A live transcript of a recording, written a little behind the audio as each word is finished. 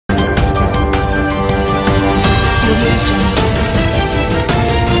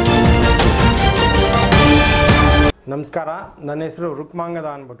ನಮಸ್ಕಾರ, ನನ್ನ ಹೆಸರು ರುಕ್ಮಾಂಗದ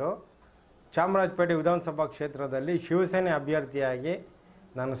ಅಂದ್ಬಿಟ್ಟು ಚಾಮರಾಜಪೇಟೆ ವಿಧಾನಸಭಾ ಕ್ಷೇತ್ರದಲ್ಲಿ ಶಿವಸೇನೆ ಅಭ್ಯರ್ಥಿಯಾಗಿ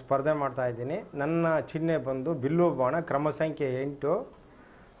ನಾನು ಸ್ಪರ್ಧೆ ಮಾಡ್ತಾ ಇದ್ದೀನಿ. ನನ್ನ ಚಿಹ್ನೆ ಬಂದು ಬಿಲ್ಲು ಬಾಣ, ಕ್ರಮ ಸಂಖ್ಯೆ 8.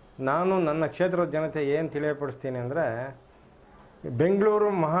 ನಾನು ನನ್ನ ಕ್ಷೇತ್ರದ ಜನತೆ ಏನು ತಿಳಿಯಪಡಿಸ್ತೀನಿ ಅಂದರೆ, ಬೆಂಗಳೂರು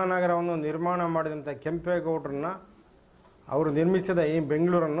ಮಹಾನಗರವನ್ನು ನಿರ್ಮಾಣ ಮಾಡಿದಂಥ ಕೆಂಪೇಗೌಡರನ್ನ ಅವರು ನಿರ್ಮಿಸಿದ ಈ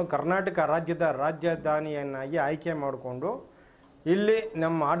ಬೆಂಗಳೂರನ್ನು ಕರ್ನಾಟಕ ರಾಜ್ಯದ ರಾಜಧಾನಿಯನ್ನಾಗಿ ಆಯ್ಕೆ ಮಾಡಿಕೊಂಡು ಇಲ್ಲಿ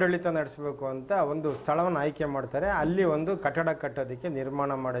ನಮ್ಮ ಆಡಳಿತ ನಡೆಸಬೇಕು ಅಂತ ಒಂದು ಸ್ಥಳವನ್ನು ಆಯ್ಕೆ ಮಾಡ್ತಾರೆ. ಅಲ್ಲಿ ಒಂದು ಕಟ್ಟಡ ಕಟ್ಟೋದಕ್ಕೆ,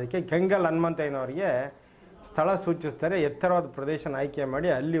 ನಿರ್ಮಾಣ ಮಾಡೋದಕ್ಕೆ ಕೆಂಗಲ್ ಹನುಮಂತಯ್ಯನವರಿಗೆ ಸ್ಥಳ ಸೂಚಿಸ್ತಾರೆ. ಎತ್ತರವಾದ ಪ್ರದೇಶನ ಆಯ್ಕೆ ಮಾಡಿ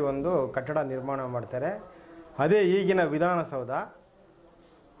ಅಲ್ಲಿ ಒಂದು ಕಟ್ಟಡ ನಿರ್ಮಾಣ ಮಾಡ್ತಾರೆ. ಅದೇ ಈಗಿನ ವಿಧಾನಸೌಧ.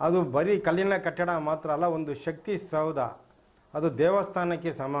 ಅದು ಬರೀ ಕಲ್ಲಿನ ಕಟ್ಟಡ ಮಾತ್ರ ಅಲ್ಲ, ಒಂದು ಶಕ್ತಿ ಸೌಧ. ಅದು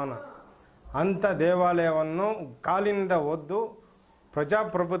ದೇವಸ್ಥಾನಕ್ಕೆ ಸಮಾನ. ಅಂಥ ದೇವಾಲಯವನ್ನು ಕಾಲಿನಿಂದ ಒದ್ದು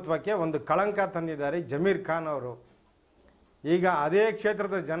ಪ್ರಜಾಪ್ರಭುತ್ವಕ್ಕೆ ಒಂದು ಕಳಂಕ ತಂದಿದ್ದಾರೆ ಜಮೀರ್ ಖಾನ್ ಅವರು. ಈಗ ಅದೇ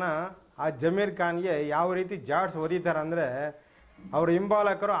ಕ್ಷೇತ್ರದ ಜನ ಆ ಜಮೀರ್ ಖಾನ್ಗೆ ಯಾವ ರೀತಿ ಜಾಡ್ಸ್ ಒದಿತಾರೆ ಅಂದರೆ, ಅವ್ರ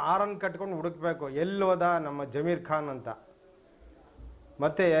ಹಿಂಬಾಲಕರು ಆರನ್ ಕಟ್ಕೊಂಡು ಹುಡುಕ್ಬೇಕು, ಎಲ್ಲೋದ ನಮ್ಮ ಜಮೀರ್ ಖಾನ್ ಅಂತ.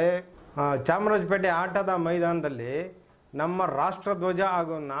 ಮತ್ತು ಚಾಮರಾಜಪೇಟೆ ಆಟದ ಮೈದಾನದಲ್ಲಿ ನಮ್ಮ ರಾಷ್ಟ್ರಧ್ವಜ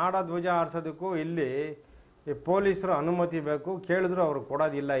ಹಾಗೂ ನಾಡ ಧ್ವಜ ಹಾರಿಸೋದಕ್ಕೂ ಇಲ್ಲಿ ಪೊಲೀಸರು ಅನುಮತಿ ಬೇಕು. ಕೇಳಿದ್ರು ಅವರು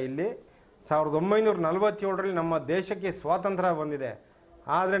ಕೊಡೋದಿಲ್ಲ. ಇಲ್ಲಿ 1947ರಲ್ಲಿ ನಮ್ಮ ದೇಶಕ್ಕೆ ಸ್ವಾತಂತ್ರ್ಯ ಬಂದಿದೆ.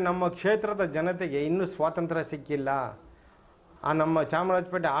 ಆದರೆ ನಮ್ಮ ಕ್ಷೇತ್ರದ ಜನತೆಗೆ ಇನ್ನೂ ಸ್ವಾತಂತ್ರ್ಯ ಸಿಕ್ಕಿಲ್ಲ. ನಮ್ಮ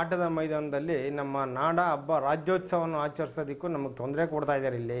ಚಾಮರಾಜಪೇಟೆ ಆಟದ ಮೈದಾನದಲ್ಲಿ ನಮ್ಮ ನಾಡ ಹಬ್ಬ ರಾಜ್ಯೋತ್ಸವವನ್ನು ಆಚರಿಸೋದಕ್ಕೂ ನಮಗೆ ತೊಂದರೆ ಕೊಡ್ತಾ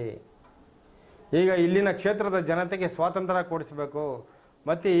ಇದ್ದಾರೆ. ಇಲ್ಲಿ ಈಗ ಇಲ್ಲಿನ ಕ್ಷೇತ್ರದ ಜನತೆಗೆ ಸ್ವಾತಂತ್ರ್ಯ ಕೊಡಿಸ್ಬೇಕು.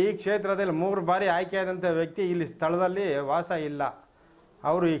 ಮತ್ತು ಈ ಕ್ಷೇತ್ರದಲ್ಲಿ 3 ಬಾರಿ ಆಯ್ಕೆಯಾದಂಥ ವ್ಯಕ್ತಿ ಇಲ್ಲಿ ಸ್ಥಳದಲ್ಲಿ ವಾಸ ಇಲ್ಲ.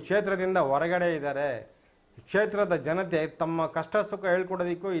 ಅವರು ಈ ಕ್ಷೇತ್ರದಿಂದ ಹೊರಗಡೆ ಇದ್ದಾರೆ. ಕ್ಷೇತ್ರದ ಜನತೆ ತಮ್ಮ ಕಷ್ಟ ಸುಖ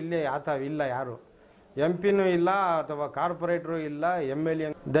ಹೇಳ್ಕೊಡೋದಕ್ಕೂ ಇಲ್ಲಿ ಇಲ್ಲ. ಯಾರು MP ಇಲ್ಲ, ಅಥವಾ ಕಾರ್ಪೊರೇಟ್ರು ಇಲ್ಲ, MLA.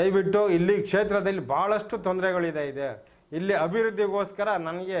 ದಯವಿಟ್ಟು ಇಲ್ಲಿ ಕ್ಷೇತ್ರದಲ್ಲಿ ಭಾಳಷ್ಟು ತೊಂದರೆಗಳಿದೆ. ಇಲ್ಲಿ ಅಭಿವೃದ್ಧಿಗೋಸ್ಕರ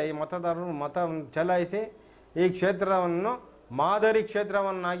ನನಗೆ ಈ ಮತದಾರರು ಮತ ಚಲಾಯಿಸಿ ಈ ಕ್ಷೇತ್ರವನ್ನು ಮಾದರಿ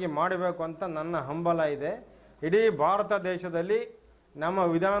ಕ್ಷೇತ್ರವನ್ನಾಗಿ ಮಾಡಬೇಕು ಅಂತ ನನ್ನ ಹಂಬಲ ಇದೆ. ಇಡೀ ಭಾರತ ದೇಶದಲ್ಲಿ ನಮ್ಮ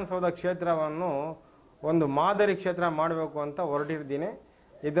ವಿಧಾನಸೌಧ ಕ್ಷೇತ್ರವನ್ನು ಒಂದು ಮಾದರಿ ಕ್ಷೇತ್ರ ಮಾಡಬೇಕು ಅಂತ ಹೊರಟಿರ್ತೀನಿ.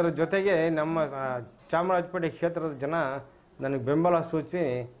 ಇದರ ಜೊತೆಗೆ ನಮ್ಮ ಚಾಮರಾಜಪೇಟೆ ಕ್ಷೇತ್ರದ ಜನ ನನಗೆ ಬೆಂಬಲ ಸೂಚಿಸಿ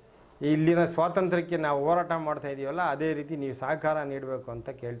ಇಲ್ಲಿನ ಸ್ವಾತಂತ್ರ್ಯಕ್ಕೆ ನಾವು ಹೋರಾಟ ಮಾಡ್ತಾ ಇದ್ದೀವಲ್ಲ, ಅದೇ ರೀತಿ ನೀವು ಸಹಕಾರ ನೀಡಬೇಕು ಅಂತ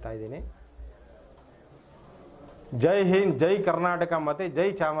ಕೇಳ್ತಾ ಇದ್ದೀನಿ. ಜೈ ಹಿಂದ್, ಜೈ ಕರ್ನಾಟಕ ಮತ್ತು ಜೈ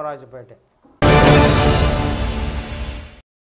ಚಾಮರಾಜಪೇಟೆ.